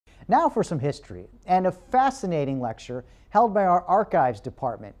Now for some history and a fascinating lecture held by our archives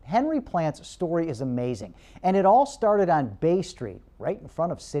department. Henry Plant's story is amazing, and it all started on Bay Street, right in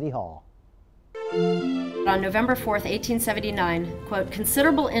front of City Hall. On November 4th, 1879, quote,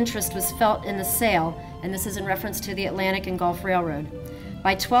 considerable interest was felt in the sale, and this is in reference to the Atlantic and Gulf Railroad.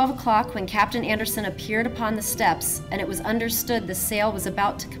 By 12 o'clock, when Captain Anderson appeared upon the steps, and it was understood the sale was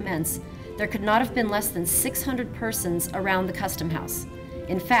about to commence, there could not have been less than 600 persons around the Custom House.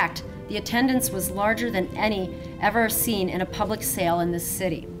 In fact, the attendance was larger than any ever seen in a public sale in this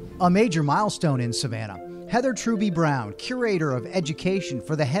city. A major milestone in Savannah. Heather Truby Brown, curator of education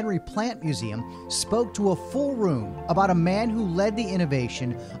for the Henry Plant Museum, spoke to a full room about a man who led the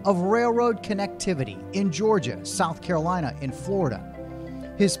innovation of railroad connectivity in Georgia, South Carolina, and Florida.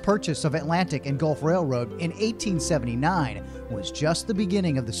 His purchase of Atlantic and Gulf Railroad in 1879 was just the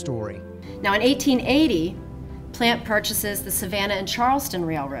beginning of the story. Now in 1880, Plant purchases the Savannah and Charleston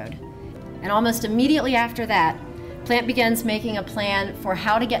Railroad. And almost immediately after that, Plant begins making a plan for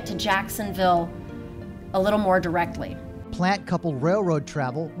how to get to Jacksonville a little more directly. Plant coupled railroad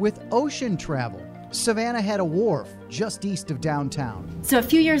travel with ocean travel. Savannah had a wharf just east of downtown. So a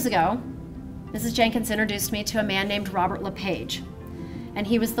few years ago, Mrs. Jenkins introduced me to a man named Robert LePage. And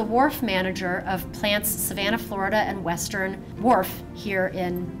he was the wharf manager of Plant's Savannah, Florida and Western Wharf here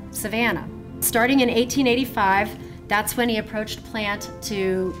in Savannah. Starting in 1885, that's when he approached Plant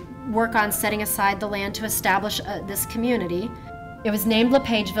to work on setting aside the land to establish this community. It was named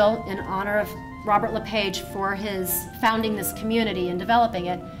LePageville in honor of Robert LePage for his founding this community and developing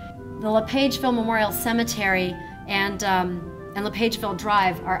it. The LePageville Memorial Cemetery and LePageville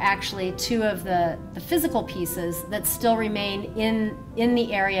Drive are actually two of the physical pieces that still remain in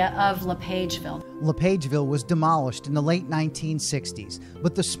the area of LePageville. LePageville was demolished in the late 1960s,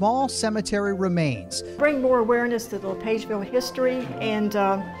 but the small cemetery remains. Bring more awareness to the LePageville history and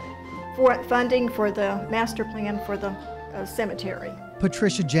for funding for the master plan for the cemetery.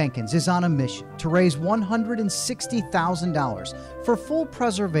 Patricia Jenkins is on a mission to raise $160,000 for full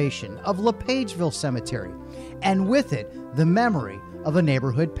preservation of LePageville Cemetery, and with it, the memory of a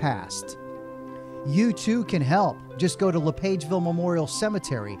neighborhood past. You too can help. Just go to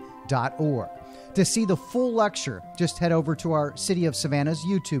LePagevillememorialcemetery.org. To see the full lecture, just head over to our City of Savannah's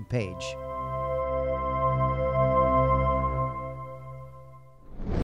YouTube page.